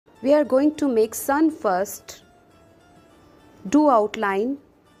We are going to make sun first. Do outline.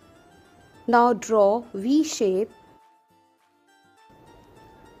 Now draw V shape.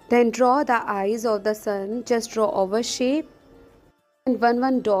 Then draw the eyes of the sun. Just draw oval shape and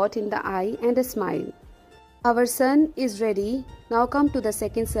one dot in the eye and a smile. Our sun is ready. Now come to the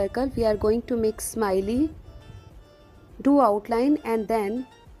second circle. We are going to make smiley. Do outline and then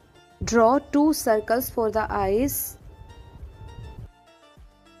draw 2 circles for the eyes.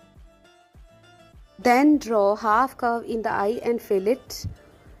 Then draw half curve in the eye and fill it.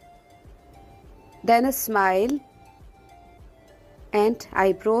 Then a smile and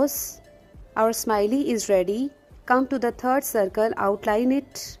eyebrows. Our smiley is ready. Come to the third circle, outline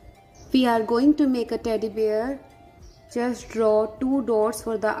it. We are going to make a teddy bear. Just draw 2 dots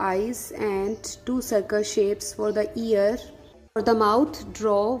for the eyes and 2 circle shapes for the ear. For the mouth,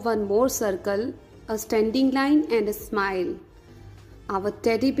 draw 1 more circle, a standing line and a smile. Our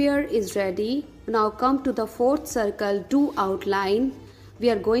teddy bear is ready. Now come to the fourth circle, do outline. We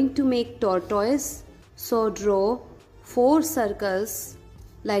are going to make tortoise. So draw 4 circles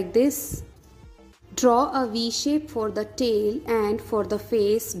like this. Draw a V shape for the tail and for the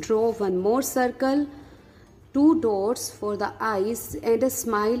face, draw 1 more circle, 2 dots for the eyes and a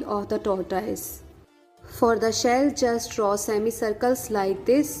smile of the tortoise. For the shell, just draw semicircles like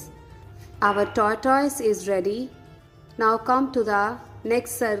this. Our tortoise is ready. Now come to the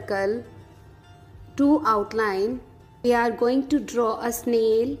next circle. Do outline. We are going to draw a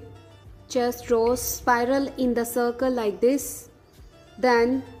snail. Just draw spiral in the circle like this.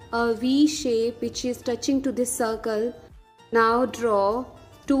 Then a V shape which is touching to this circle. Now draw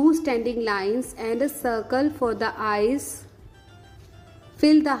 2 standing lines and a circle for the eyes.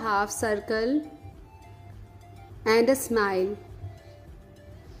 Fill the half circle and a smile.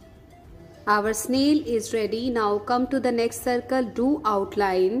 Our snail is ready. Now come to the next circle, do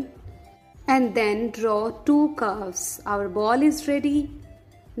outline and then draw 2 curves. Our ball is ready.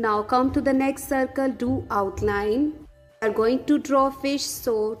 Now come to the next circle, do outline. We are going to draw fish,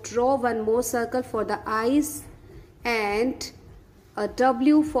 so draw 1 more circle for the eyes and a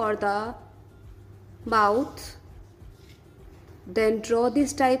W for the mouth. Then draw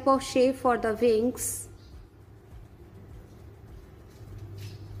this type of shape for the wings.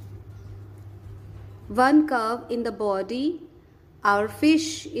 One curve in the body. Our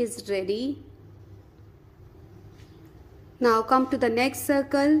fish is ready. Now come to the next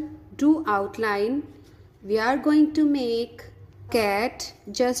circle, do outline. We are going to make cat.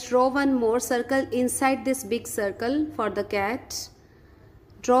 Just draw 1 more circle inside this big circle for the cat.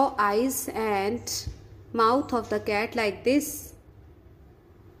 Draw eyes and mouth of the cat like this.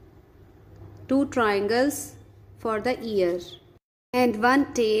 2 triangles for the ear and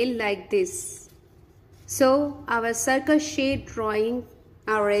 1 tail like this. So our circle shade drawing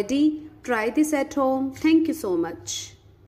are ready. Try this at home. Thank you so much.